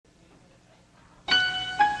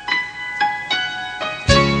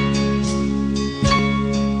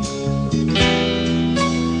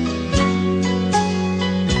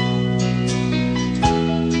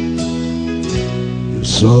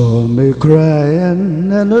saw me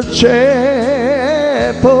crying in the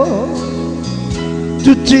chapel.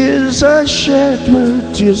 The tears I shed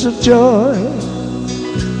were tears of joy.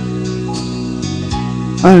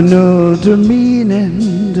 I know the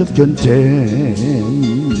meaning of contentment.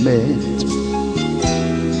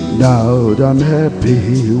 Now that I'm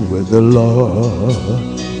happy with the Lord.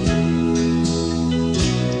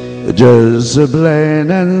 Just a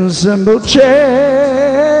plain and simple chapel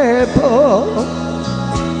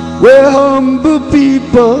where humble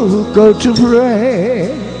people go to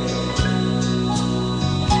pray.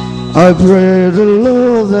 I pray the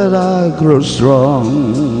Lord that I grow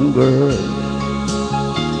stronger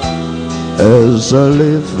as I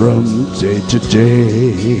live from day to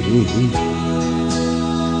day.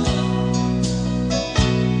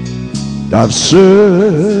 I've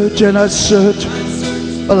searched and I searched,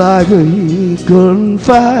 but I couldn't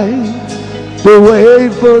find the way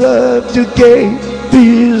for love to gain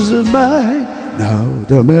peace of mind. Now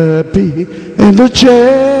that I'm happy in the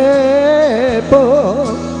chapel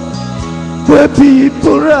where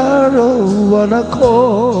people are on one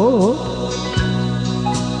accord.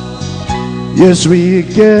 Yes, we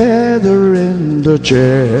gather in the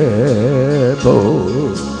chapel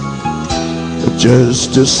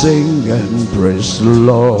just to sing and praise the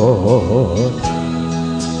Lord.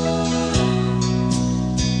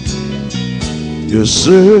 You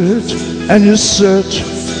search and you search,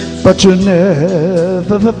 but you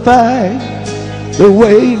never find the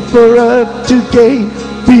way for us to gain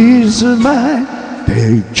peace of mind.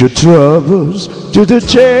 Take your troubles to the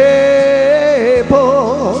table.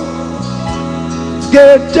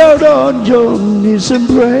 Get down on your knees and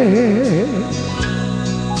pray.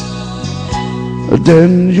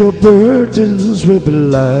 Then your burdens will be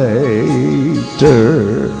lighter,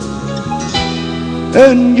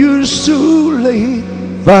 and you'll soon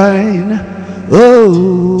find a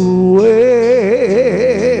way.